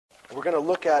We're going to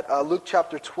look at Luke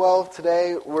chapter 12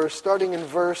 today. We're starting in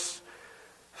verse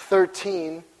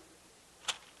 13,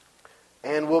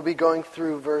 and we'll be going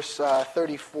through verse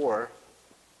 34.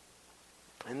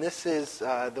 And this is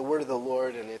the word of the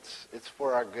Lord, and it's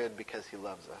for our good because he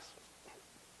loves us.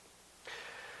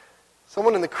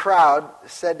 Someone in the crowd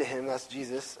said to him, that's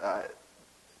Jesus,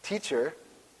 "Teacher,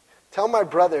 tell my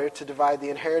brother to divide the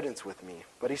inheritance with me."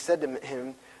 But he said to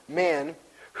him, "Man,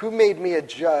 who made me a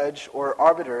judge or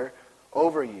arbiter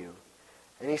over you?"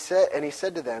 And he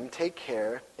said to them, "Take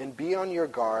care and be on your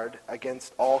guard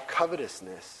against all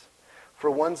covetousness,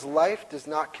 for one's life does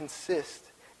not consist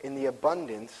in the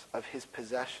abundance of his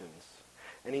possessions."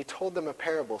 And he told them a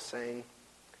parable, saying,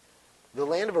 "The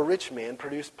land of a rich man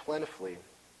produced plentifully.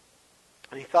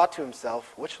 And he thought to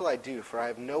himself, 'What shall I do? For I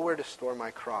have nowhere to store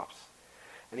my crops.'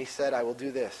 And he said, 'I will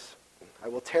do this. I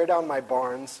will tear down my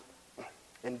barns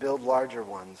and build larger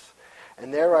ones.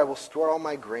 And there I will store all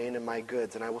my grain and my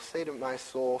goods. And I will say to my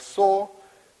soul, Soul,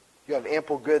 you have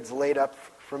ample goods laid up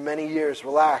for many years.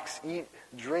 Relax, eat,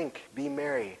 drink, be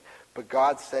merry.' But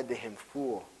God said to him,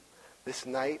 'Fool, this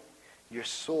night your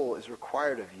soul is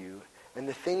required of you, and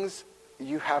the things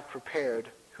you have prepared,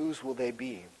 whose will they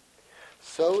be?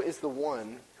 So is the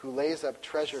one who lays up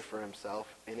treasure for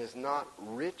himself and is not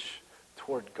rich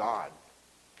toward God.'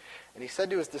 And he said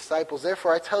to his disciples,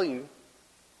 'Therefore I tell you,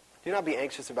 do not be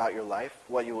anxious about your life,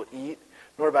 what you will eat,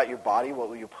 nor about your body,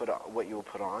 what you will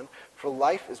put on. For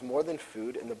life is more than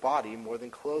food, and the body more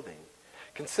than clothing.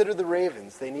 Consider the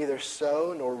ravens. They neither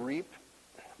sow nor reap.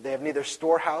 They have neither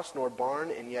storehouse nor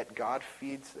barn, and yet God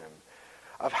feeds them.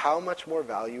 Of how much more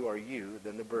value are you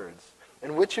than the birds?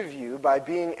 And which of you, by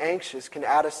being anxious, can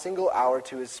add a single hour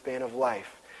to his span of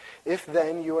life? If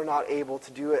then you are not able to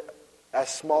do it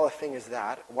as small a thing as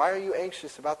that, why are you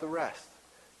anxious about the rest?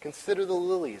 Consider the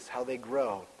lilies, how they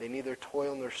grow. They neither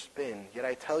toil nor spin. Yet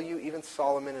I tell you, even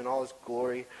Solomon in all his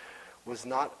glory was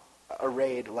not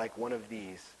arrayed like one of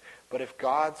these. But if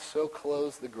God so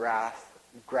clothes the grass,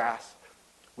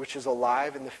 which is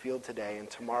alive in the field today,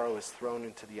 and tomorrow is thrown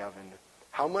into the oven,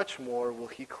 how much more will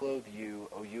he clothe you,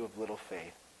 O you of little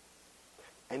faith?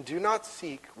 And do not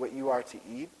seek what you are to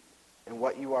eat and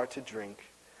what you are to drink,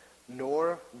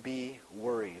 nor be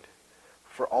worried.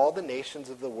 For all the nations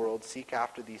of the world seek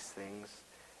after these things,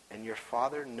 and your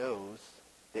Father knows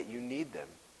that you need them.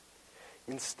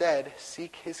 Instead,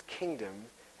 seek his kingdom,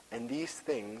 and these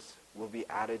things will be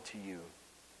added to you.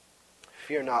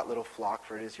 Fear not, little flock,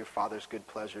 for it is your Father's good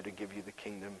pleasure to give you the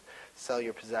kingdom. Sell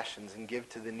your possessions and give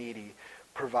to the needy.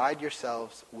 Provide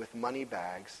yourselves with money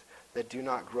bags that do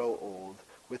not grow old,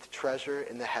 with treasure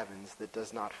in the heavens that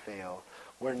does not fail,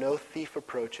 where no thief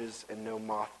approaches and no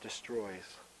moth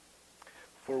destroys.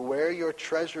 For where your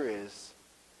treasure is,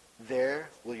 there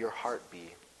will your heart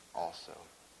be also."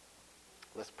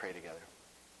 Let's pray together.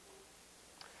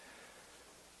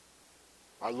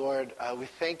 Our Lord, we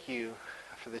thank you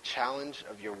for the challenge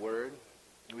of your word.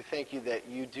 We thank you that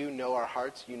you do know our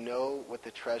hearts. You know what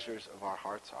the treasures of our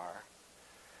hearts are.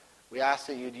 We ask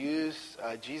that you'd use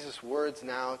Jesus' words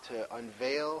now to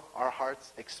unveil our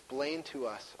hearts, explain to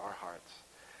us our hearts.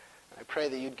 I pray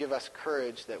that you'd give us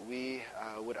courage, that we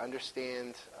would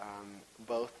understand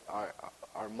both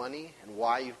our money and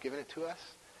why you've given it to us,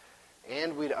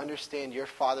 and we'd understand your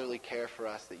fatherly care for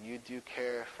us, that you do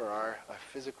care for our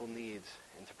physical needs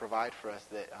and to provide for us,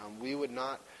 that we would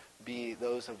not be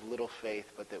those of little faith,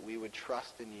 but that we would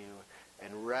trust in you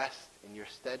and rest in your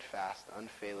steadfast,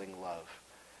 unfailing love.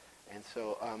 And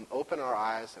so open our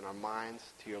eyes and our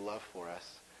minds to your love for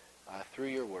us through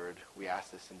your word. We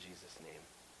ask this in Jesus' name.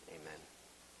 Amen.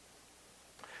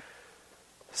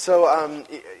 So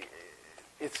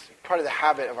it's part of the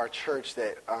habit of our church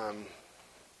that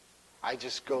I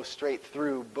just go straight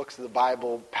through books of the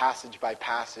Bible, passage by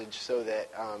passage, so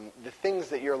that the things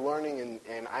that you're learning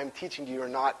and I'm teaching to you are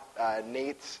not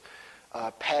Nate's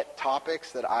pet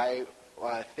topics that I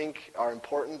think are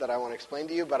important, that I want to explain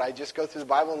to you, but I just go through the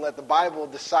Bible and let the Bible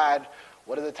decide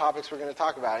what are the topics we're going to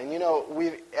talk about. And you know,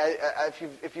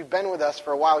 if you've been with us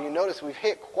for a while, you notice we've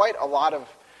hit quite a lot of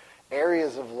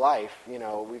areas of life. You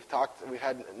know, we've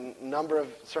had a number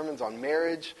of sermons on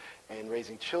marriage and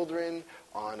raising children.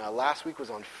 Last week was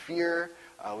on fear.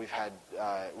 We've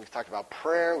talked about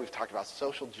prayer. We've talked about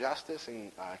social justice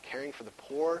and caring for the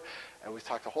poor. And we've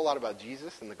talked a whole lot about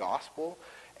Jesus and the gospel.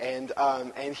 And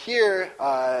here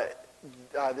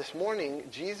this morning,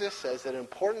 Jesus says that an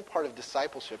important part of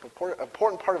discipleship, an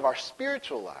important part of our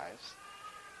spiritual lives,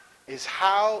 is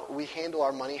how we handle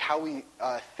our money, how we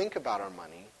think about our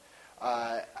money,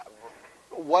 how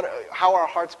our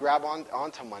hearts grab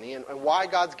onto money, and why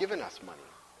God's given us money.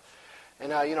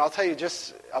 And, I'll tell you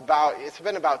it's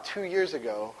been about 2 years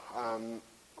ago, I've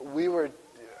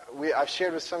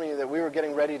shared with some of you that we were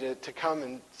getting ready to come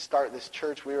and start this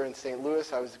church. We were in St.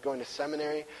 Louis. I was going to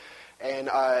seminary. And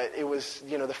it was,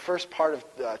 the first part of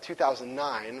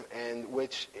 2009, and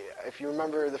which, if you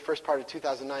remember the first part of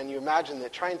 2009, you imagine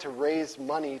that trying to raise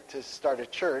money to start a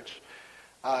church,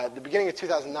 the beginning of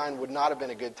 2009 would not have been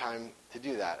a good time to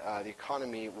do that. The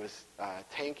economy was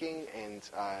tanking, and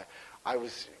I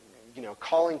was,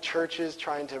 calling churches,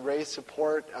 trying to raise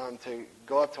support to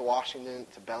go up to Washington,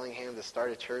 to Bellingham to start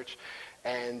a church.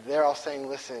 And they're all saying,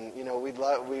 listen,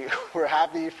 we're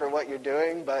happy for what you're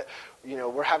doing, but,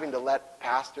 we're having to let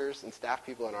pastors and staff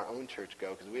people in our own church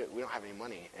go because we don't have any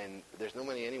money, and there's no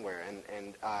money anywhere.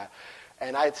 And I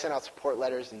had sent out support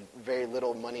letters, and very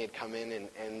little money had come in,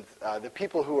 and the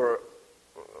people who were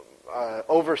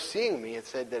overseeing me had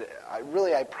said that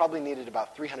I probably needed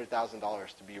about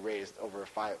 $300,000 to be raised over a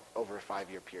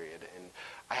 5-year period, and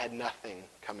I had nothing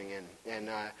coming in.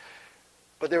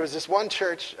 But there was this one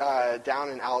church down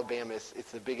in Alabama.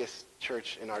 It's the biggest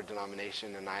church in our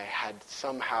denomination, and I had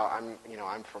somehow, I'm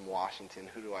from Washington.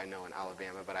 Who do I know in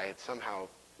Alabama? But I had somehow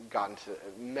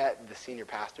met the senior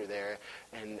pastor there,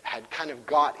 and had kind of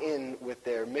got in with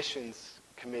their missions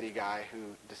committee guy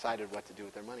who decided what to do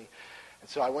with their money. And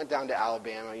so I went down to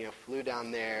Alabama, flew down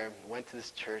there, went to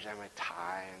this church. I had my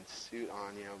tie and suit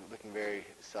on, looking very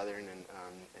Southern,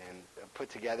 and put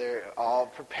together, all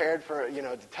prepared for,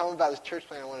 to tell them about this church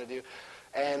plan I want to do.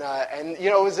 And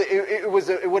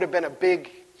it would have been a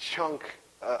big chunk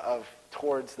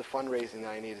towards the fundraising that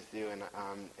I needed to do. And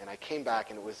I came back,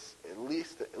 and it was at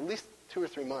least 2 or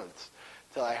 3 months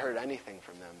till I heard anything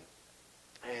from them.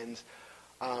 And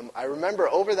I remember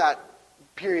over that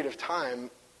period of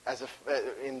time,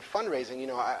 in fundraising,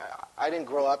 I didn't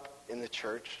grow up in the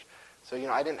church, so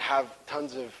I didn't have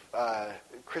tons of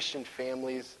Christian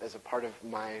families as a part of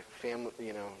my family,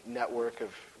 network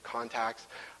of contacts.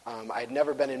 I had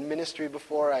never been in ministry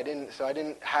before. I didn't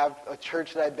have a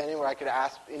church that I'd been in where I could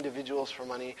ask individuals for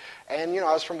money. And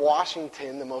I was from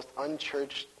Washington, the most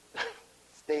unchurched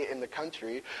state in the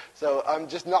country, so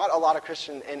just not a lot of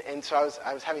Christian. And so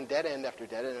I was having dead end after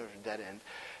dead end after dead end.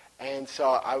 And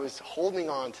so I was holding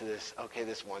on to this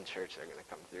one church, they're going to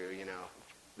come through,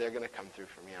 they're going to come through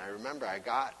for me. And I remember I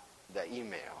got the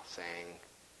email saying,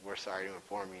 we're sorry to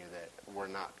inform you that we're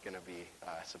not going to be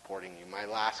supporting you. My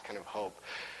last kind of hope.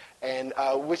 And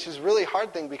which is a really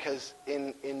hard thing, because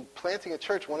in planting a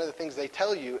church, one of the things they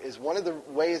tell you is one of the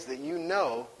ways that you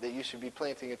know that you should be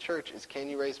planting a church is, can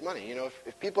you raise money?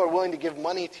 If people are willing to give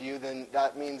money to you, then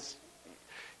that means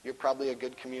you're probably a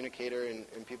good communicator,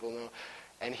 and people know.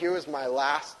 And here was my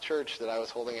last church that I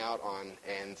was holding out on,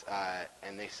 and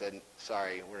they said,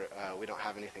 "Sorry, we don't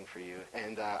have anything for you."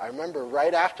 And I remember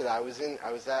right after that, I was in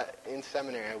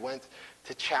seminary. I went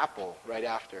to chapel right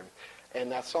after,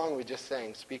 and that song we just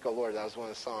sang, "Speak, O Lord," that was one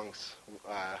of the songs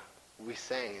we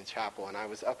sang in chapel. And I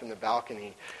was up in the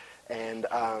balcony, and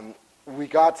we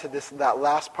got to that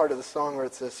last part of the song where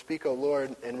it says, "Speak, O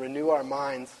Lord, and renew our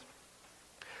minds.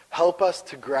 Help us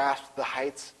to grasp the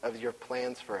heights of your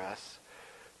plans for us.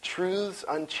 Truths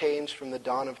unchanged from the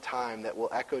dawn of time that will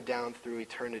echo down through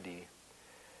eternity.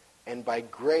 And by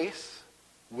grace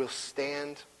we'll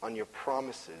stand on your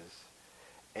promises,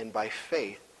 and by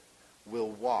faith we'll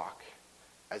walk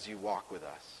as you walk with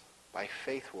us." By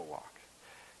faith we'll walk.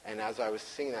 And as I was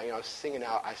singing that, I was singing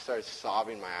out, I started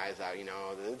sobbing my eyes out.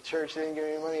 The church didn't give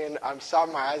me money, and I'm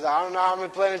sobbing my eyes out. I don't know how I'm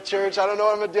going to plant a church. I don't know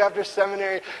what I'm going to do after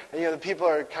seminary. And, the people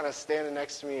are kind of standing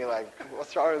next to me like,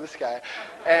 what's wrong with this guy?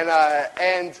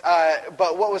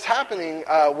 But what was happening,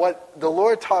 what the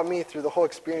Lord taught me through the whole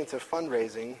experience of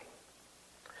fundraising,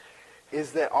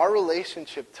 is that our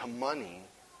relationship to money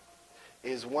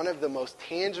is one of the most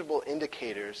tangible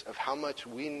indicators of how much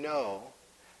we know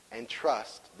and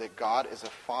trust that God is a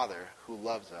Father who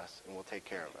loves us and will take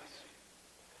care of us.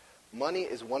 Money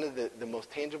is one of the most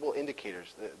tangible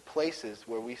indicators, the places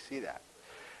where we see that.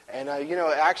 And,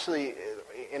 actually,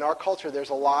 in our culture,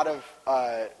 there's a lot of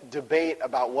debate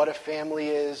about what a family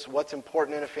is, what's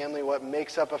important in a family, what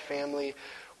makes up a family.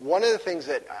 One of the things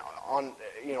that,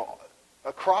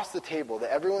 across the table, that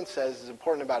everyone says is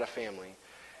important about a family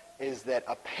is that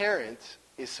a parent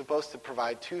is supposed to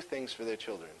provide 2 things for their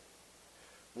children.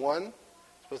 One,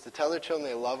 supposed to tell their children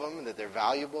they love them, that they're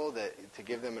valuable, to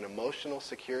give them an emotional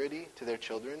security to their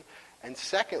children. And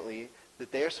secondly,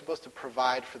 that they are supposed to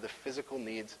provide for the physical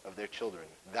needs of their children.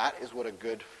 That is what a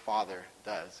good father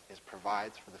does, is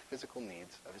provides for the physical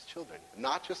needs of his children.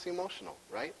 Not just the emotional,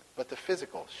 right? But the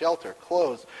physical, shelter,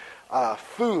 clothes,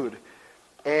 food.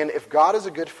 And if God is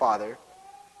a good father,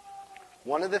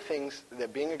 one of the things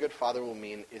that being a good father will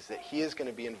mean is that he is going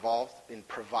to be involved in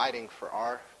providing for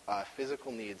our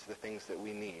physical needs, the things that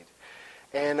we need.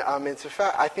 And it's a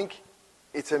fact, I think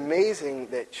it's amazing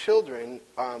that children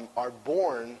are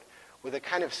born with a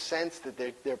kind of sense that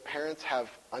their parents have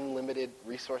unlimited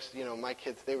resources. You know, my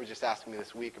kids, they were just asking me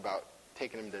this week about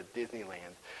taking them to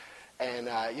Disneyland. And,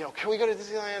 can we go to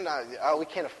Disneyland?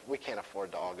 We can't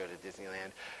afford to all go to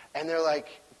Disneyland. And they're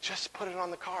like, just put it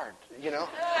on the card,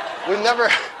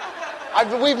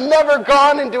 We've never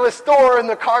gone into a store and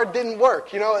the card didn't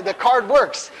work. The card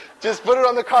works. Just put it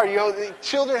on the card. The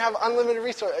children have unlimited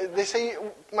resources. They say,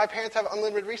 my parents have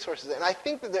unlimited resources. And I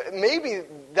think that maybe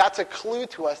that's a clue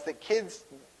to us that kids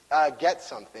get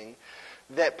something,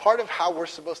 that part of how we're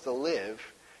supposed to live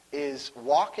is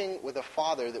walking with a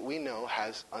father that we know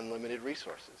has unlimited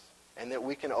resources and that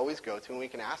we can always go to and we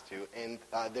can ask to, and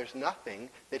there's nothing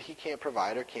that he can't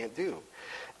provide or can't do.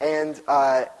 And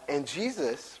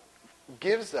Jesus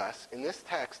gives us, in this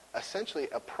text, essentially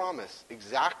a promise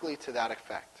exactly to that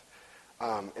effect.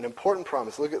 An important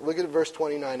promise. Look at verse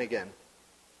 29 again.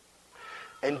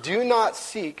 And do not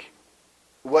seek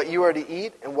what you are to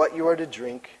eat and what you are to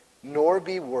drink, nor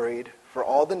be worried, for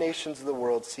all the nations of the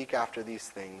world seek after these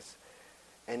things,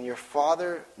 and your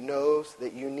Father knows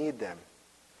that you need them.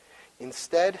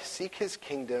 Instead, seek his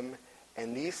kingdom,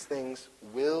 and these things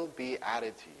will be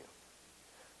added to you.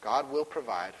 God will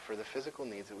provide for the physical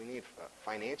needs that we need,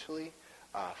 financially,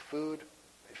 food,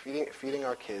 feeding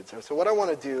our kids. And so what I want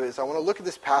to do is I want to look at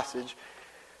this passage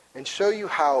and show you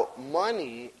how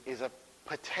money is a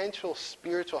potential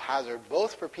spiritual hazard,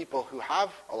 both for people who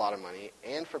have a lot of money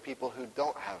and for people who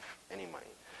don't have any money.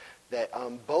 That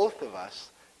both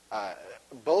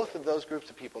of those groups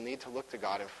of people need to look to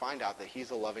God and find out that he's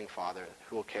a loving father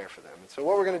who will care for them. And so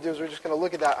what we're going to do is we're just going to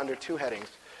look at that under two headings.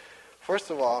 First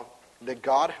of all, that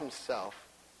God himself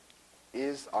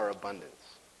is our abundance.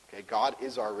 Okay, God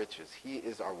is our riches. He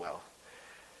is our wealth.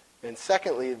 And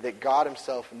secondly, that God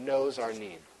himself knows our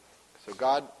need. So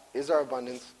God is our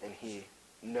abundance, and he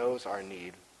knows our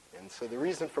need. And so the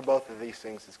reason for both of these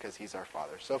things is because he's our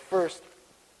Father. So first,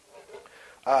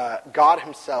 God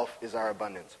himself is our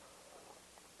abundance.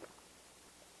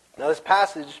 Now this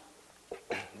passage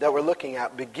that we're looking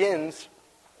at begins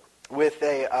with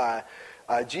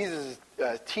Jesus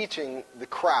teaching the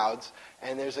crowds,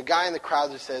 and there's a guy in the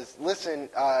crowd who says, listen,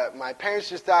 my parents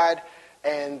just died,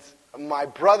 and my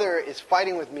brother is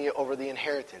fighting with me over the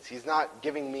inheritance. He's not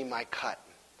giving me my cut.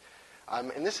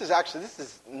 And this is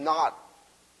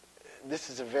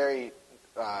a very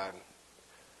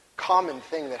common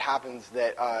thing that happens,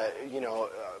 that,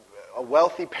 a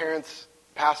wealthy parents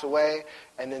pass away,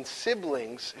 and then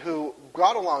siblings who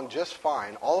got along just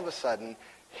fine, all of a sudden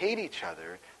hate each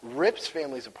other, rips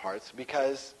families apart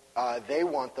because they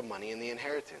want the money and the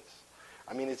inheritance.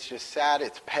 I mean, it's just sad,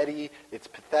 it's petty, it's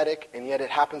pathetic, and yet it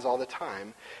happens all the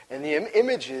time. And the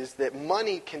image is that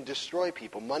money can destroy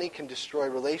people. Money can destroy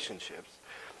relationships.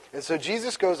 And so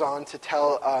Jesus goes on to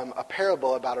tell a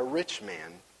parable about a rich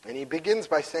man. And he begins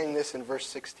by saying this in verse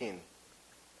 16.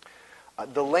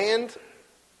 The land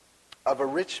of a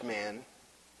rich man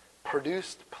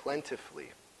produced plentifully.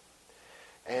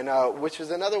 And which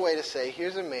is another way to say,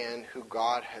 here's a man who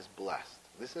God has blessed.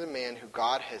 This is a man who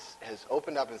God has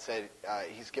opened up and said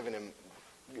he's given him,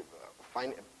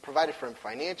 provided for him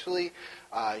financially.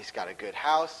 He's got a good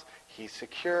house. He's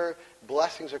secure.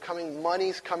 Blessings are coming.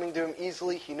 Money's coming to him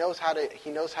easily. He knows how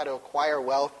to acquire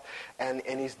wealth, and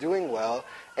he's doing well.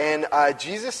 And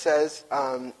Jesus says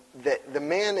that the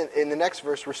man in the next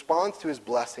verse responds to his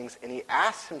blessings, and he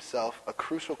asks himself a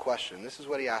crucial question. This is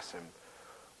what he asks him: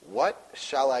 what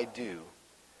shall I do?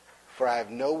 For I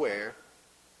have nowhere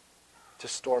to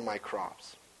store my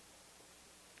crops.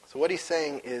 So what he's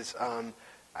saying is,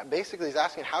 basically he's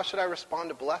asking, how should I respond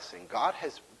to blessing? God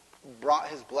has brought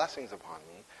his blessings upon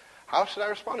me. How should I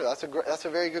respond to it? That's a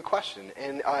very good question.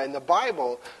 And in the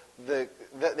Bible, the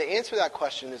answer to that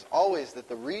question is always that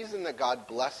the reason that God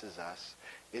blesses us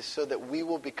is so that we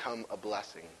will become a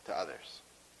blessing to others.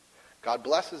 God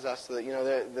blesses us so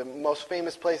that, the most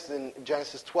famous place in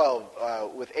Genesis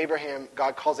 12, with Abraham,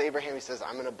 God calls Abraham, he says,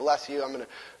 I'm going to bless you, I'm going to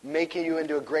make you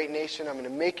into a great nation, I'm going to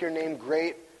make your name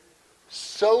great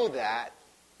so that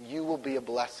you will be a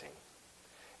blessing.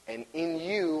 And in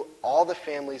you, all the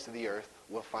families of the earth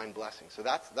will find blessing. So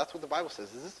that's what the Bible says.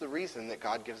 This is the reason that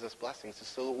God gives us blessings, is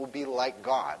so that we'll be like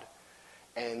God.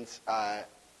 And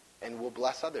we'll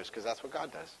bless others, because that's what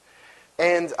God does.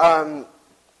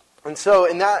 And so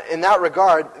in that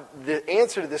regard, the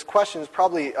answer to this question is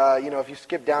probably, if you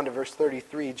skip down to verse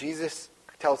 33, Jesus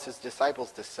tells his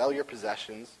disciples to sell your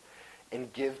possessions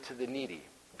and give to the needy.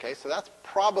 Okay, so that's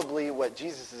probably what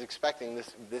Jesus is expecting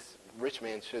this rich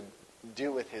man should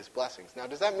do with his blessings. Now,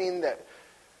 does that mean that,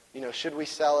 should we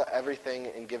sell everything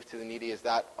and give to the needy? Is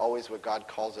that always what God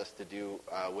calls us to do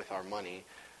with our money?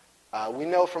 We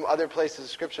know from other places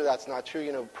of Scripture that's not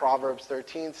true. Proverbs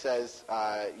 13 says,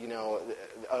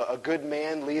 a good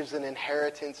man leaves an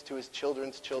inheritance to his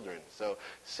children's children. So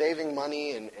saving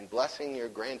money and blessing your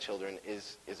grandchildren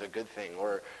is a good thing.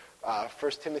 Or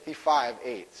 1 Timothy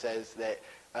 5:8 says that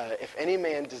if any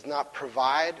man does not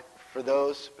provide for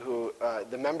those who,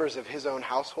 the members of his own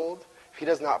household, if he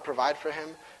does not provide for him,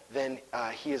 then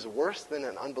he is worse than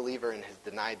an unbeliever and has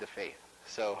denied the faith.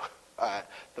 So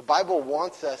the Bible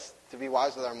wants us to be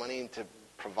wise with our money and to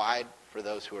provide for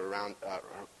those who are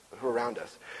around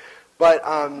us. But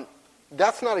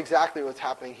that's not exactly what's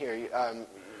happening here.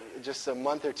 Just a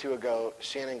month or two ago,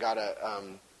 Shannon got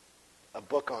a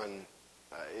book on,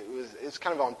 it's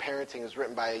kind of on parenting. It was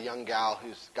written by a young gal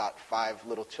who's got 5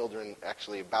 little children,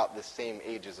 actually about the same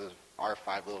ages as our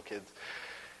 5 little kids.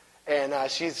 And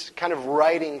she's kind of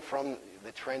writing from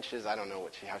the trenches. I don't know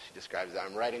how she describes it.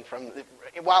 I'm writing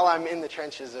while I'm in the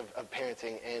trenches of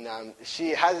parenting. And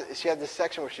she had this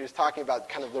section where she was talking about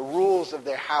kind of the rules of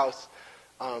their house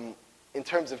in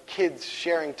terms of kids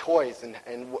sharing toys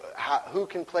and who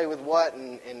can play with what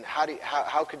and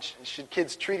should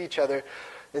kids treat each other.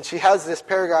 And she has this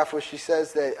paragraph where she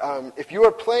says that if you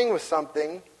are playing with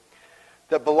something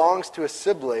that belongs to a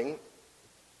sibling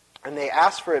and they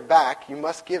ask for it back, you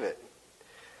must give it.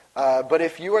 But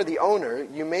if you are the owner,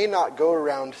 you may not go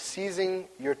around seizing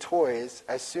your toys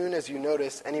as soon as you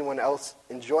notice anyone else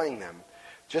enjoying them,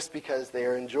 just because they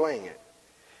are enjoying it.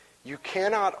 You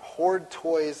cannot hoard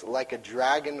toys like a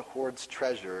dragon hoards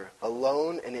treasure,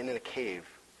 alone and in a cave.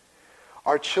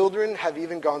 Our children have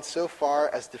even gone so far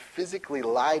as to physically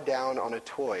lie down on a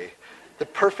toy, the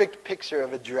perfect picture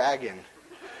of a dragon.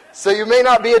 So you may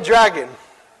not be a dragon.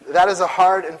 That is a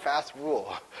hard and fast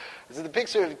rule. So the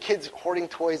picture of kids hoarding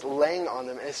toys, laying on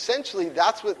them. And essentially,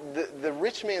 that's what the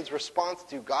rich man's response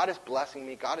to, God is blessing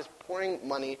me, God is pouring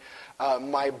money,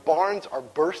 my barns are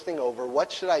bursting over,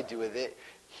 what should I do with it?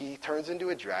 He turns into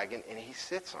a dragon and he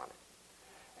sits on it.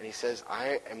 And he says,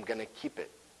 I am going to keep it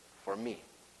for me.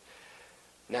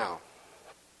 Now,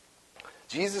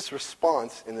 Jesus'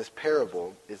 response in this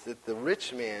parable is that the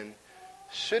rich man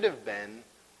should have been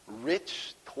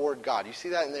rich toward God. You see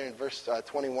that in there in verse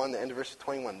 21, the end of verse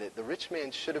 21. The rich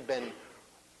man should have been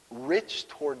rich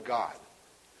toward God.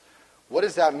 What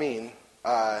does that mean,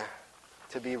 to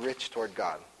be rich toward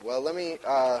God? Well, let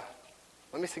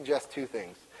me suggest 2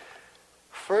 things.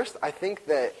 First, I think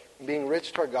that being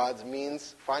rich toward God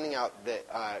means finding out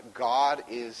that God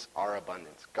is our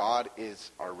abundance. God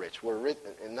is our rich. We're rich,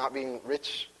 and not being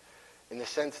rich in the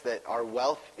sense that our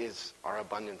wealth is our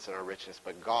abundance and our richness,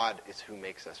 but God is who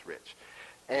makes us rich.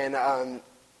 And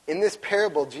in this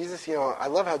parable, Jesus, I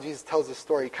love how Jesus tells this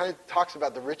story. He kind of talks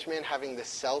about the rich man having this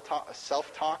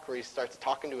self-talk where he starts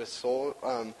talking to his soul.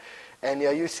 And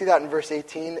you see that in verse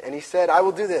 18. And he said, I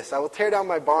will do this. I will tear down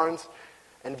my barns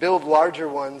and build larger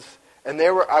ones, and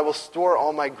there I will store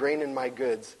all my grain and my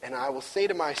goods. And I will say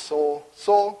to my soul,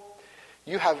 Soul,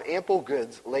 you have ample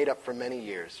goods laid up for many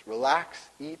years.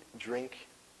 Relax, eat, drink,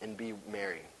 and be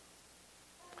merry.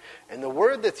 And the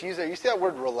word that's used there, you see that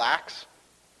word relax?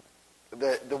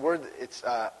 The word, it's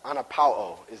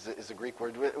anapao is a Greek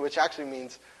word, which actually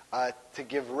means to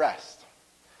give rest.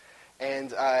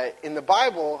 And in the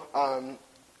Bible,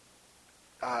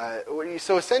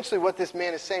 so essentially what this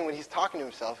man is saying when he's talking to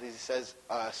himself is he says,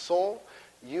 Soul,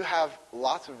 you have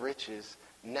lots of riches.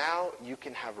 Now you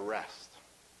can have rest.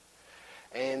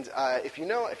 And if you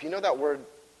know that word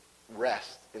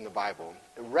rest in the Bible,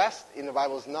 rest in the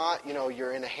Bible is not,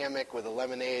 you're in a hammock with a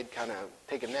lemonade, kind of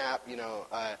take a nap,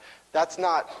 that's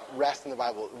not rest in the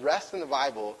Bible. Rest in the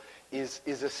Bible is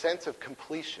a sense of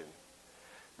completion.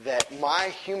 That my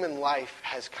human life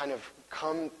has kind of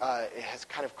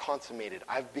consummated.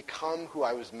 I've become who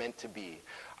I was meant to be.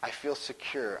 I feel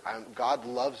secure. God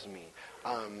loves me.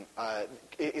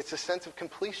 It's a sense of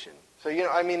completion. So,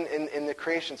 in the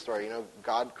creation story,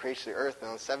 God created the earth, and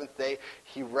on the 7th day,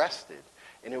 he rested.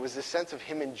 And it was this sense of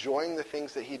him enjoying the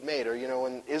things that he'd made. Or,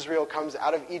 when Israel comes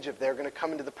out of Egypt, they're going to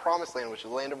come into the promised land, which is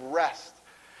the land of rest.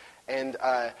 And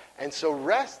so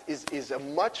rest is a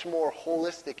much more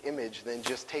holistic image than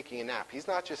just taking a nap. He's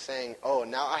not just saying, oh,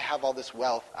 now I have all this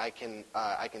wealth, I can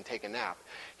take a nap.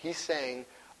 He's saying,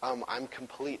 I'm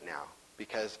complete now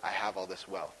because I have all this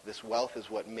wealth. This wealth is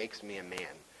what makes me a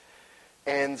man.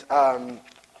 And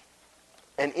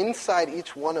inside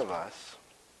each one of us,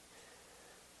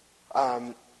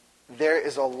 there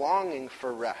is a longing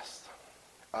for rest.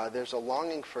 there's a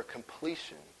longing for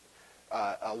completion,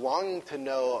 a longing to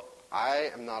know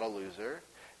I am not a loser,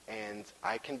 and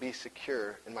I can be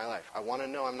secure in my life. I want to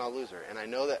know I'm not a loser, and I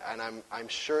know that, and I'm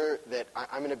sure that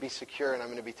I'm going to be secure, and I'm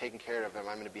going to be taken care of, and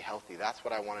I'm going to be healthy. That's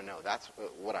what I want to know. That's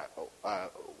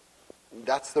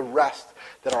that's the rest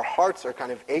that our hearts are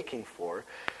kind of aching for.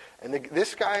 And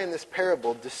this guy in this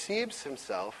parable deceives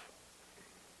himself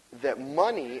that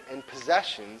money and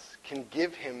possessions can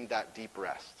give him that deep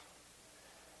rest,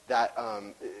 that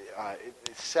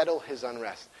settle his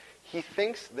unrest. He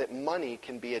thinks that money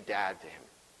can be a dad to him.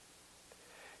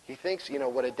 He thinks,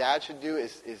 what a dad should do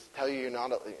is tell you you're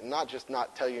not just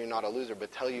not tell you you're not a loser,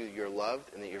 but tell you you're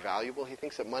loved and that you're valuable. He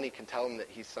thinks that money can tell him that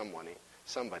he's somebody.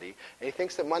 And he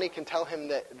thinks that money can tell him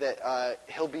that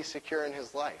he'll be secure in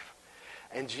his life.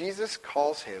 And Jesus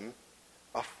calls him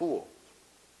a fool.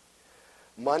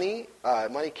 Money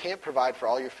can't provide for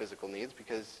all your physical needs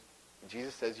because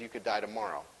Jesus says you could die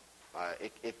tomorrow.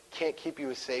 It can't keep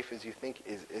you as safe as you think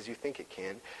it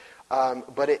can.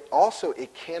 But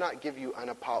it cannot give you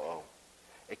anapao.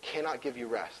 It cannot give you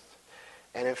rest.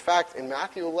 And in fact, in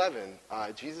Matthew 11,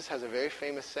 Jesus has a very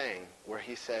famous saying where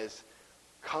he says,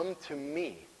 "Come to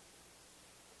me,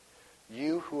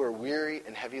 you who are weary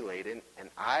and heavy laden, and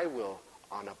I will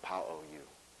anapao you.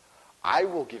 I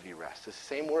will give you rest." It's the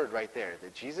same word right there,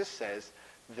 that Jesus says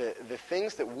the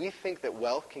things that we think that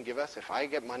wealth can give us, if I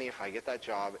get money, if I get that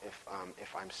job,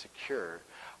 if I'm secure,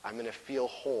 I'm going to feel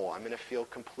whole, I'm going to feel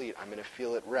complete, I'm going to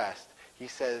feel at rest. He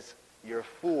says, you're a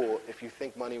fool if you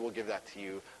think money will give that to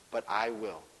you, but I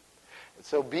will. And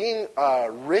so being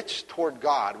rich toward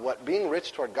God, what being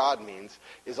rich toward God means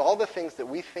is all the things that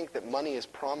we think that money is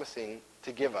promising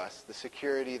to give us, the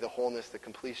security, the wholeness, the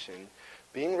completion.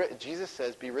 Jesus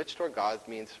says, be rich toward God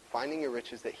means finding your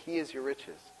riches, that he is your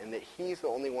riches, and that he's the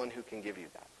only one who can give you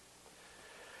that.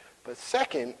 But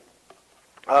second,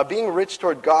 being rich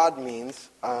toward God means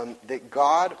that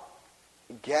God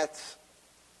gets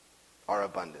our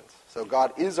abundance. So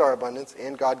God is our abundance,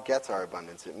 and God gets our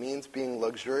abundance. It means being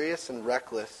luxurious and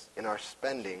reckless in our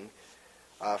spending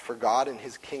for God and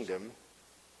his kingdom,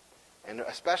 and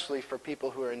especially for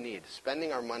people who are in need.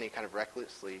 Spending our money kind of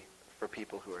recklessly for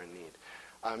people who are in need.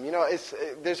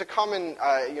 There's a common,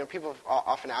 people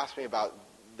often ask me about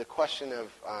the question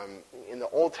of, in the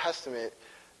Old Testament,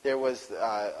 there was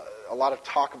a lot of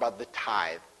talk about the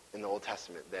tithe in the Old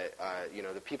Testament, that,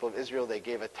 the people of Israel, they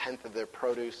gave a tenth of their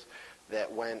produce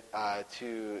that went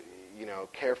to,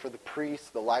 care for the priests,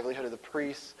 the livelihood of the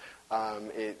priests.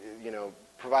 It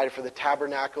provided for the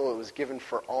tabernacle. It was given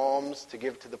for alms to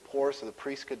give to the poor, so the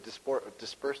priests could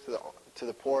disperse to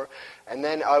the poor. And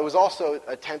then it was also,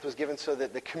 a tenth was given so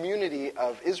that the community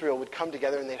of Israel would come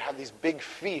together and they'd have these big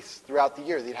feasts throughout the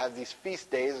year. They'd have these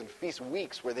feast days and feast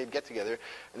weeks where they'd get together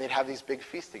and they'd have these big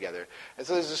feasts together. And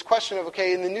so there's this question of,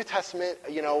 okay, in the New Testament,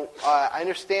 I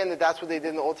understand that that's what they did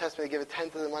in the Old Testament. They give a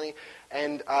tenth of the money.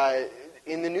 And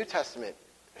in the New Testament,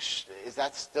 is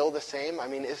that still the same? I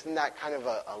mean, isn't that kind of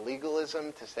a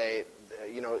legalism to say,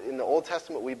 in the Old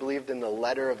Testament we believed in the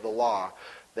letter of the law,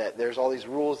 that there's all these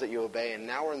rules that you obey, and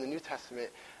now we're in the New Testament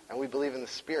and we believe in the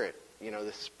Spirit,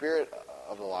 the Spirit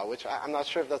of the law, which I'm not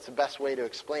sure if that's the best way to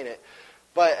explain it.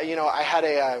 But, I had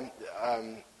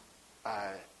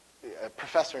a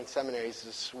professor in seminary. He's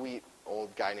a sweet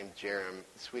old guy named Jerem,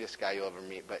 the sweetest guy you'll ever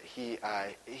meet. But he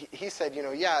said,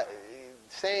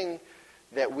 saying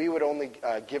that we would only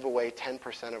give away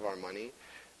 10% of our money,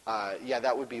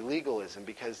 that would be legalism,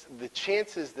 because the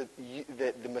chances that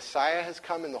the Messiah has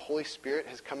come and the Holy Spirit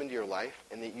has come into your life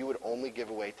and that you would only give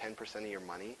away 10% of your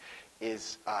money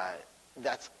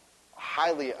that's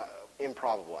highly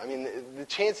improbable. I mean, the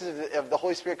chances of the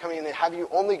Holy Spirit coming in and have you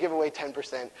only give away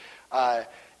 10%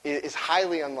 is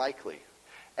highly unlikely.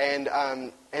 And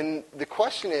the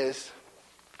question is,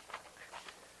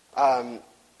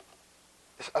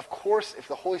 of course, if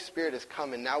the Holy Spirit has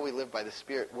come and now we live by the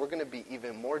Spirit, we're going to be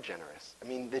even more generous. I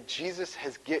mean, that Jesus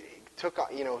has took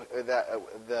the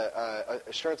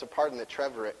assurance of pardon that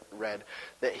Trevor read,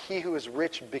 that he who is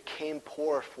rich became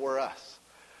poor for us,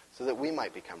 so that we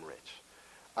might become rich.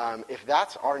 If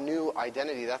that's our new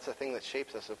identity, that's the thing that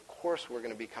shapes us, of course we're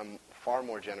going to become far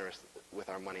more generous with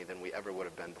our money than we ever would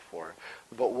have been before.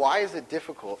 But why is it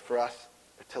difficult for us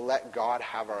to let God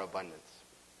have our abundance?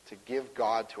 To give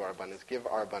God to our abundance, give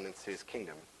our abundance to his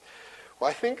kingdom? Well,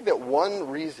 I think that one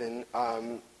reason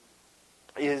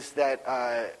is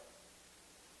that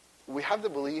we have the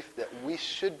belief that we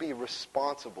should be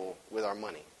responsible with our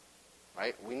money,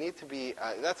 right? We need to be,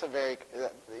 that's a very,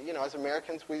 as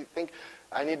Americans, we think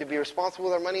I need to be responsible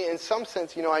with our money. In some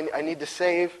sense, I need to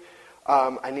save,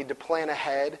 I need to plan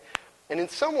ahead. And in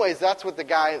some ways, that's what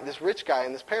this rich guy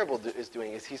in this parable is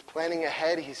doing, is he's planning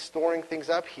ahead, he's storing things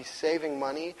up, he's saving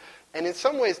money. And in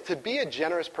some ways, to be a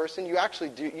generous person, you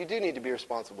do need to be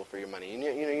responsible for your money.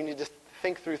 You need to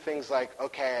think through things like,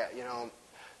 okay,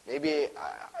 maybe,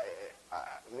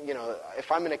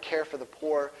 if I'm going to care for the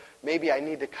poor, maybe I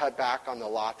need to cut back on the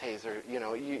lattes, or,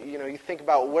 you think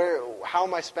about how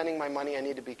am I spending my money? I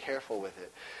need to be careful with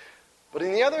it. But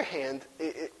on the other hand,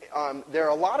 there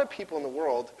are a lot of people in the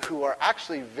world who are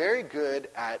actually very good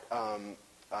at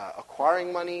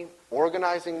acquiring money,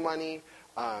 organizing money,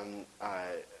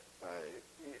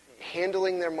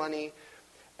 handling their money,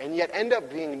 and yet end up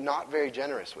being not very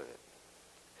generous with it.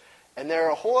 And there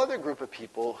are a whole other group of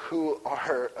people who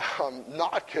are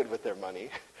not good with their money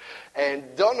and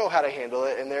don't know how to handle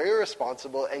it, and they're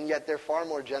irresponsible, and yet they're far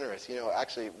more generous.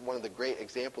 Actually, one of the great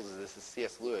examples of this is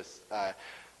C.S. Lewis.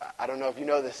 I don't know if you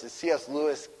know this, C.S.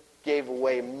 Lewis gave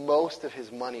away most of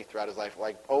his money throughout his life,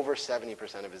 like over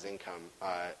 70% of his income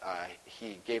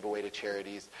he gave away to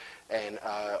charities, and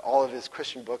all of his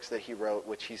Christian books that he wrote,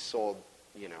 which he sold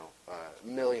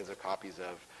millions of copies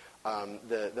of,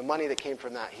 the money that came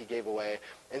from that he gave away,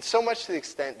 and so much to the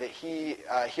extent that he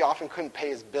often couldn't pay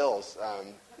his bills,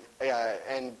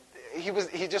 and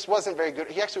he just wasn't very good.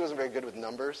 He actually wasn't very good with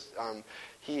numbers.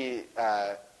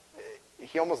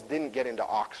 He almost didn't get into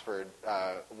Oxford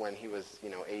when he was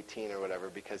 18 or whatever,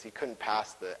 because he couldn't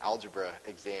pass the algebra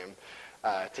exam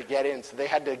to get in. So they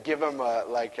had to give him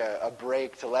a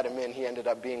break to let him in. He ended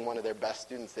up being one of their best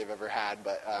students they've ever had,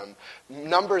 but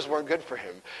numbers weren't good for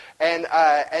him.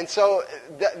 And so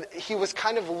he was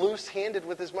kind of loose-handed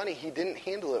with his money. He didn't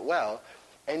handle it well,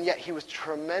 and yet he was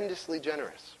tremendously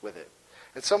generous with it.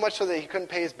 And so much so that he couldn't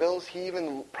pay his bills. He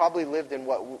even probably lived in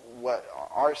what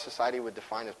our society would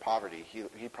define as poverty.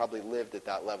 He probably lived at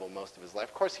that level most of his life.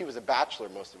 Of course, he was a bachelor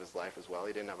most of his life as well.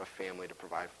 He didn't have a family to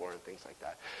provide for and things like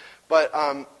that.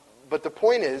 But the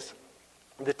point is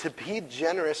that to be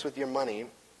generous with your money,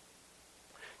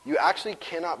 you actually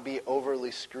cannot be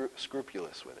overly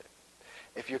scrupulous with it.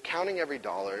 If you're counting every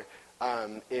dollar,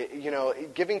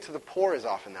 giving to the poor is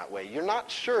often that way. You're not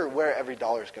sure where every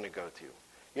dollar is going to go to.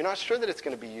 You're not sure that it's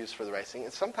going to be used for the right thing,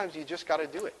 and sometimes you just got to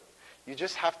do it. You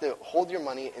just have to hold your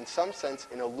money in some sense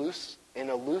in a loose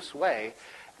way,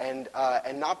 and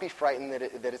not be frightened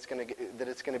that it's going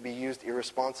to be used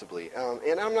irresponsibly.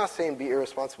 And I'm not saying be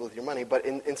irresponsible with your money, but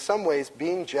in some ways,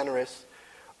 being generous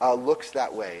looks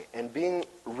that way, and being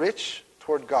rich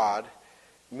toward God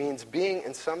means being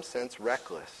in some sense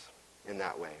reckless in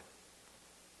that way,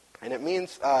 and it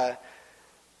means.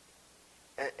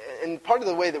 And part of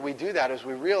the way that we do that is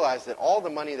we realize that all the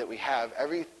money that we have,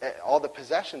 all the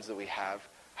possessions that we have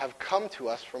come to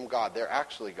us from God. They're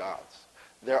actually God's.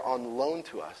 They're on loan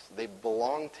to us. They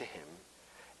belong to Him.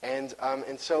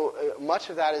 And so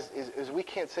much of that is we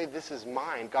can't say this is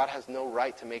mine. God has no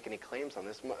right to make any claims on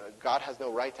this. God has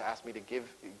no right to ask me to give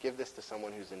this to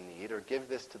someone who's in need or give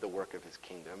this to the work of His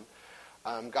kingdom.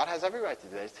 God has every right to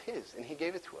do that. It's His, and He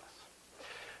gave it to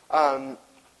us.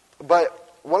 But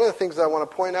one of the things that I want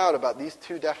to point out about these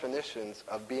two definitions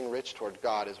of being rich toward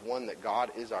God is, one, that God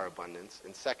is our abundance,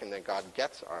 and second, that God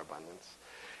gets our abundance,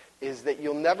 is that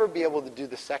you'll never be able to do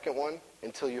the second one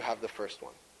until you have the first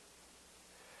one.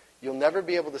 You'll never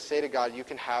be able to say to God, you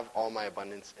can have all my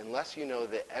abundance, unless you know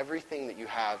that everything that you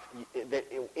have, that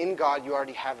in God you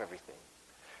already have everything.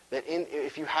 That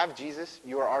if you have Jesus,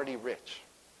 you are already rich.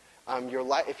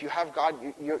 If you have God,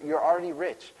 you're already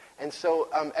rich. And so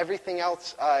everything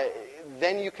else,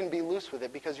 then you can be loose with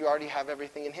it because you already have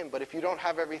everything in Him. But if you don't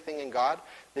have everything in God,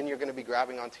 then you're going to be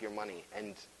grabbing onto your money,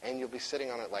 and you'll be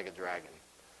sitting on it like a dragon.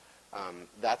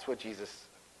 That's what Jesus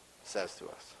says to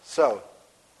us. So,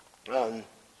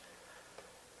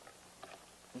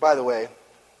 by the way,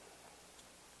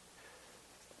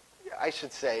 I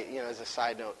should say, as a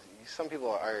side note, some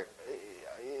people are...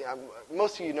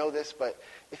 most of you know this, but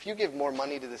if you give more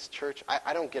money to this church,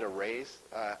 I don't get a raise.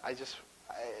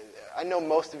 I know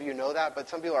most of you know that, but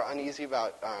some people are uneasy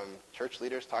about church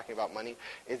leaders talking about money.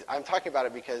 I'm talking about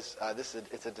it because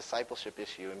it's a discipleship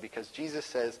issue, and because Jesus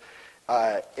says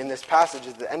in this passage,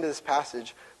 at the end of this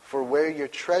passage, for where your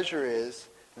treasure is,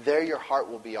 there your heart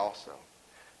will be also.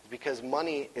 Because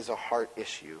money is a heart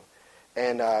issue,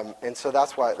 and so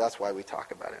that's why we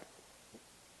talk about it.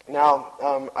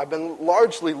 Now, I've been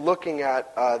largely looking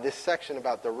at this section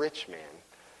about the rich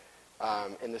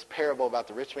man, in this parable about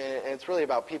the rich man, and it's really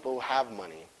about people who have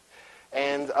money.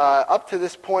 And up to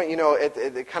this point,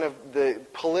 kind of the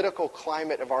political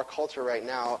climate of our culture right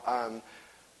now,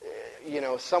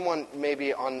 someone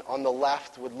maybe on the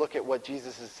left would look at what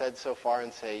Jesus has said so far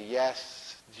and say,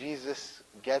 yes, Jesus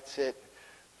gets it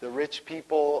The rich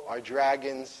people are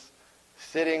dragons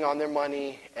sitting on their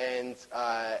money, and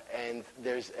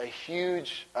there's a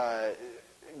huge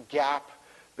gap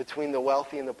between the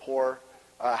wealthy and the poor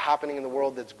happening in the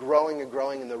world that's growing and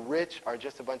growing, and the rich are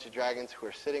just a bunch of dragons who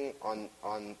are sitting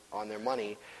on their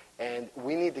money, and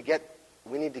we need to get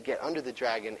under the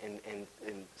dragon and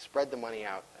spread the money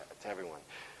out to everyone.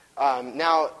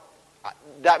 Now,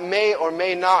 that may or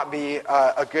may not be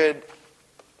a good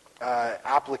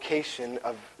application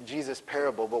of Jesus'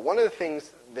 parable, but one of the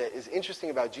things that is interesting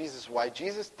about Jesus, why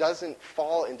Jesus doesn't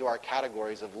fall into our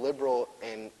categories of liberal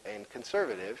and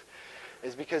conservative,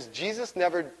 is because Jesus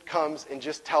never comes and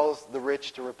just tells the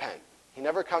rich to repent. He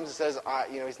never comes and says,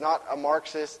 he's not a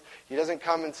Marxist. He doesn't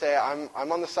come and say,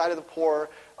 I'm on the side of the poor,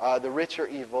 the rich are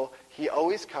evil. He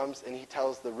always comes and he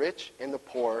tells the rich and the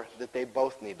poor that they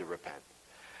both need to repent,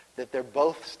 that they're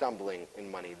both stumbling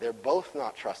in money. They're both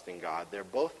not trusting God. They're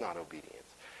both not obedient.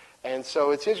 And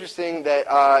so it's interesting that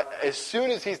as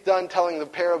soon as he's done telling the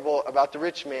parable about the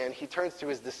rich man, he turns to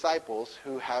his disciples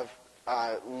who have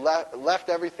left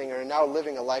everything and are now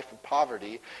living a life of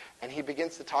poverty, and he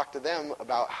begins to talk to them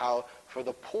about how for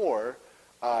the poor,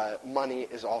 money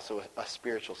is also a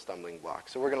spiritual stumbling block.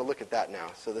 So we're going to look at that now.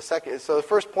 So the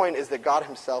first point is that God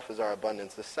himself is our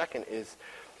abundance. The second is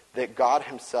that God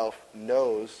himself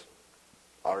knows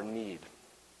our need.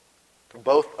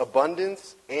 Both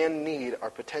abundance and need are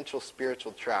potential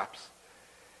spiritual traps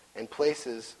and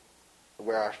places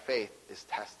where our faith is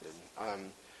tested.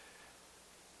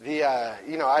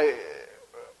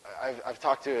 I've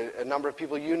talked to a number of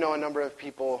people. You know, a number of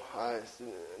people. A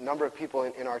number of people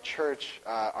in our church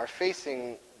are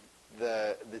facing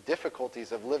the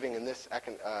difficulties of living in this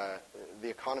the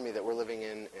economy that we're living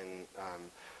in, and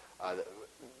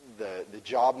the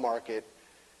job market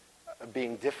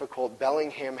being difficult.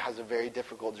 Bellingham has a very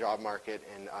difficult job market,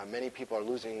 and many people are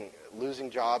losing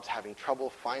jobs, having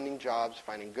trouble finding jobs,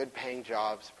 finding good paying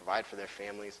jobs to provide for their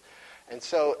families. And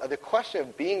so the question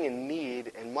of being in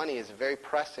need and money is a very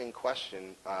pressing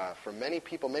question for many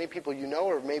people you know,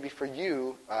 or maybe for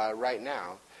you right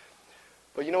now.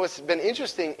 But you know, what's been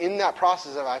interesting in that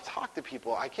process of I've talked to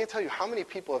people, I can't tell you how many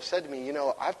people have said to me,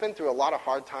 I've been through a lot of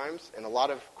hard times and a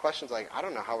lot of questions like, I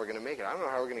don't know how we're going to make it. I don't know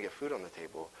how we're going to get food on the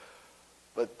table.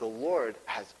 But the Lord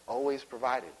has always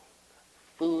provided.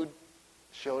 Food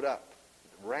showed up.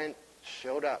 Rent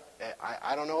showed up.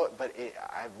 I don't know it, but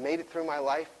I've made it through my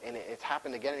life, and it's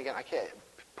happened again and again.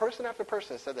 Person after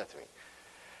person has said that to me.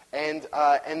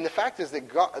 And the fact is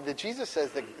that Jesus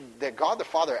says that God the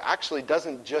Father actually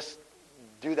doesn't just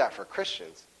do that for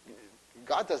Christians.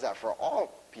 God does that for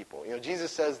all people.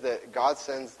 Jesus says that God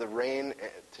sends the rain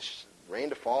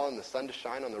to fall and the sun to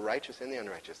shine on the righteous and the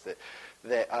unrighteous.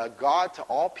 That God to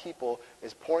all people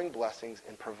is pouring blessings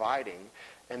and providing,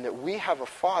 and that we have a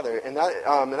Father, and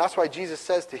that's why Jesus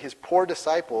says to his poor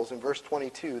disciples in verse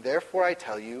 22, "Therefore I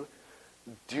tell you,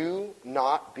 do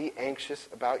not be anxious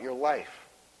about your life,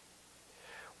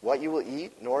 what you will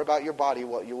eat, nor about your body,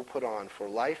 what you will put on. For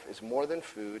life is more than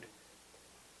food,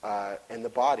 and the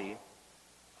body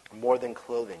more than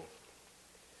clothing."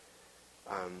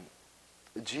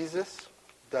 Jesus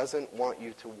doesn't want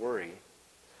you to worry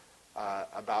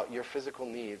about your physical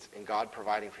needs and God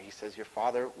providing for you. He says your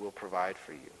Father will provide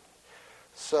for you.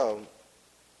 So,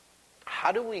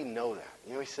 how do we know that?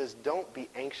 He says, don't be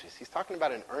anxious. He's talking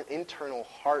about an internal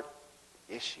heart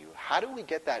issue. How do we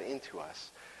get that into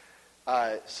us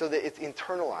so that it's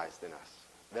internalized in us?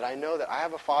 That I know that I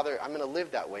have a Father, I'm going to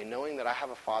live that way, knowing that I have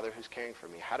a Father who's caring for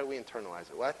me. How do we internalize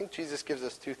it? Well, I think Jesus gives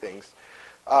us two things.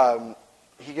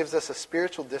 He gives us a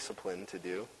spiritual discipline to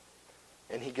do,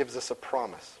 and he gives us a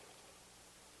promise.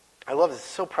 I love this. It's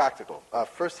so practical.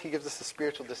 First, he gives us a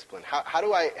spiritual discipline. How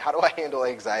do I handle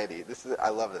anxiety? I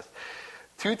love this.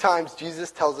 2 times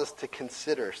Jesus tells us to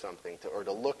consider something, or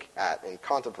to look at and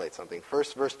contemplate something.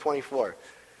 First, verse 24.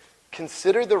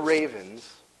 "Consider the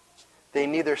ravens. They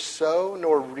neither sow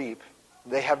nor reap.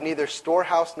 They have neither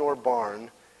storehouse nor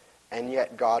barn, and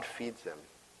yet God feeds them."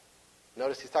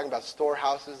 Notice he's talking about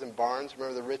storehouses and barns.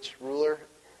 Remember the rich ruler?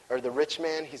 Or the rich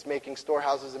man, he's making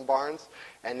storehouses and barns,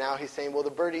 and now he's saying, well,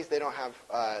 the birdies, they don't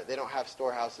have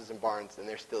storehouses and barns, and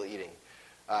they're still eating.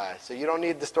 So you don't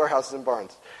need the storehouses and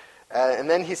barns. And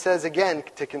then he says again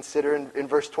to consider in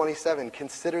verse 27,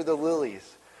 "Consider the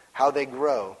lilies, how they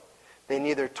grow. They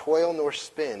neither toil nor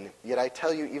spin. Yet I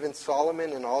tell you, even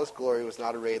Solomon in all his glory was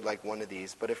not arrayed like one of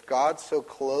these. But if God so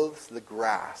clothes the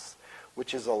grass,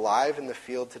 which is alive in the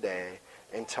field today,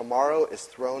 and tomorrow is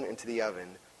thrown into the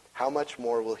oven, how much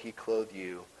more will he clothe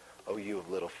you, O you of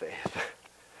little faith?"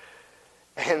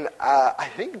 And I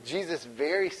think Jesus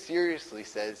very seriously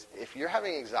says, if you're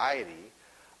having anxiety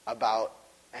about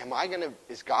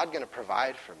is God going to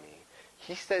provide for me?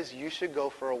 He says you should go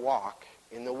for a walk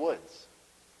in the woods.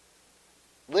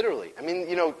 Literally. I mean,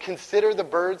 consider the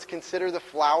birds, consider the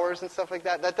flowers and stuff like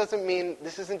that. That doesn't mean,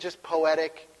 this isn't just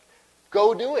poetic.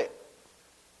 Go do it.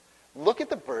 Look at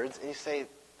the birds and you say,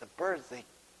 the birds,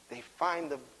 they find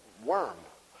the worm.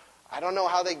 I don't know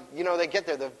how they get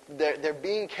there. They're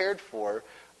being cared for.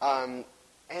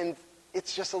 And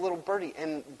it's just a little birdie.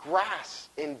 And grass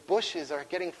and bushes are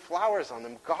getting flowers on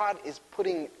them. God is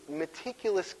putting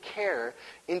meticulous care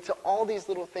into all these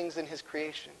little things in his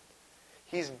creation.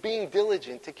 He's being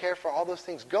diligent to care for all those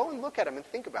things. Go and look at them and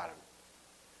think about them.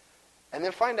 And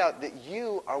then find out that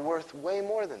you are worth way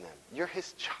more than them. You're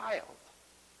his child.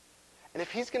 And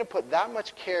if he's going to put that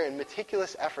much care and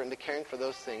meticulous effort into caring for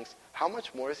those things, how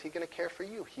much more is he going to care for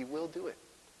you? He will do it.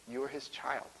 You are his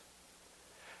child.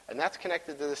 And that's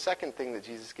connected to the second thing that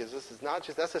Jesus gives us. Is not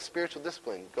just, that's a spiritual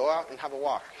discipline. Go out and have a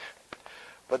walk.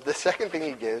 But the second thing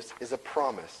he gives is a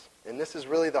promise. And this is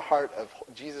really the heart of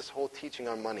Jesus' whole teaching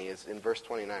on money, is in verse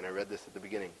 29. I read this at the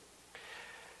beginning.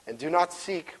 And do not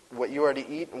seek what you are to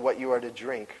eat and what you are to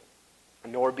drink,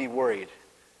 nor be worried.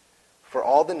 For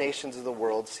all the nations of the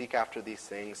world seek after these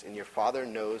things, and your Father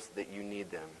knows that you need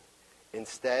them.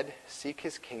 Instead, seek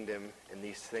his kingdom, and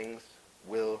these things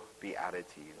will be added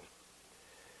to you.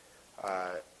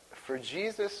 For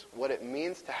Jesus, what it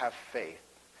means to have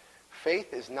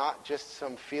faith is not just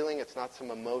some feeling, it's not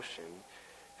some emotion.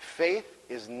 Faith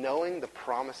is knowing the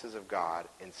promises of God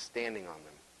and standing on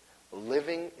them.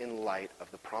 Living in light of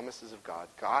the promises of God.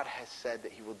 God has said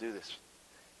that he will do this.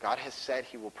 God has said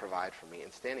he will provide for me,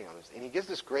 and standing on this. And he gives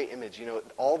this great image.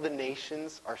 All the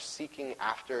nations are seeking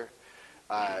after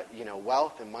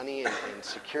wealth and money and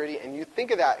security. And you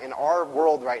think of that in our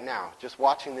world right now, just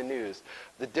watching the news,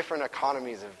 the different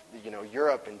economies of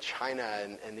Europe and China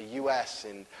and the U.S.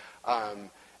 and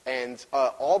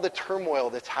all the turmoil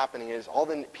that's happening is all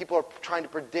the people are trying to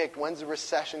predict when's the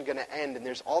recession going to end, and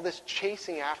there's all this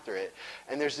chasing after it,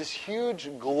 and there's this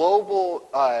huge global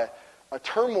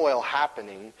turmoil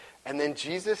happening, and then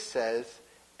Jesus says,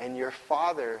 and your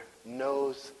Father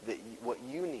knows what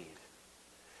you need.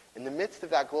 In the midst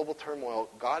of that global turmoil,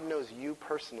 God knows you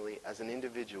personally as an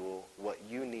individual what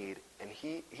you need, and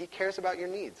he cares about your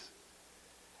needs.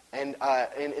 And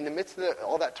in the midst of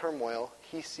all that turmoil,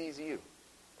 he sees you.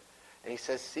 And he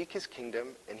says, seek his kingdom,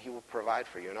 and he will provide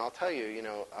for you. And I'll tell you,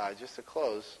 just to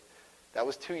close, that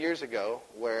was 2 years ago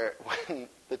when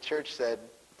the church said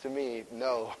to me,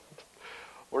 no,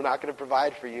 we're not going to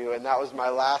provide for you. And that was my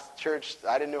last church.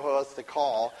 I didn't know who else to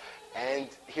call. And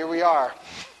here we are.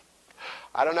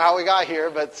 I don't know how we got here,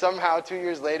 but somehow 2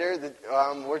 years later,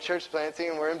 we're church planting,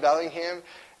 and we're in Bellingham,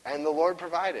 and the Lord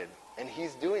provided. And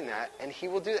he's doing that, and he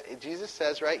will do that. Jesus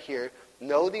says right here,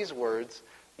 know these words,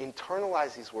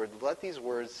 internalize these words, let these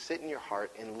words sit in your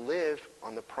heart, and live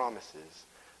on the promises.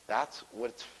 That's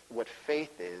what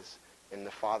faith is in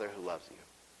the Father who loves you.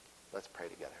 Let's pray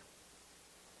together.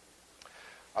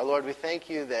 Our Lord, we thank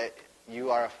you that you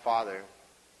are a Father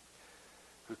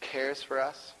who cares for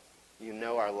us. You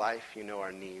know our life, you know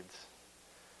our needs.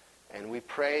 And we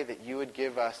pray that you would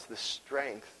give us the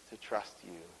strength to trust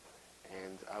you.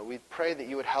 And we pray that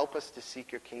you would help us to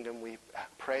seek your kingdom. We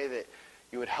pray that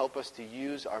you would help us to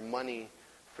use our money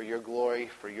for your glory,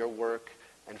 for your work,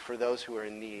 and for those who are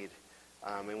in need.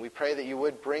 And we pray that you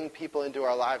would bring people into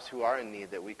our lives who are in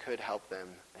need, that we could help them,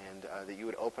 and that you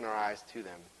would open our eyes to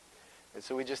them. And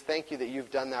so we just thank you that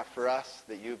you've done that for us,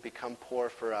 that you've become poor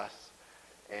for us.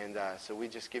 And so we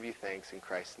just give you thanks in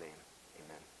Christ's name.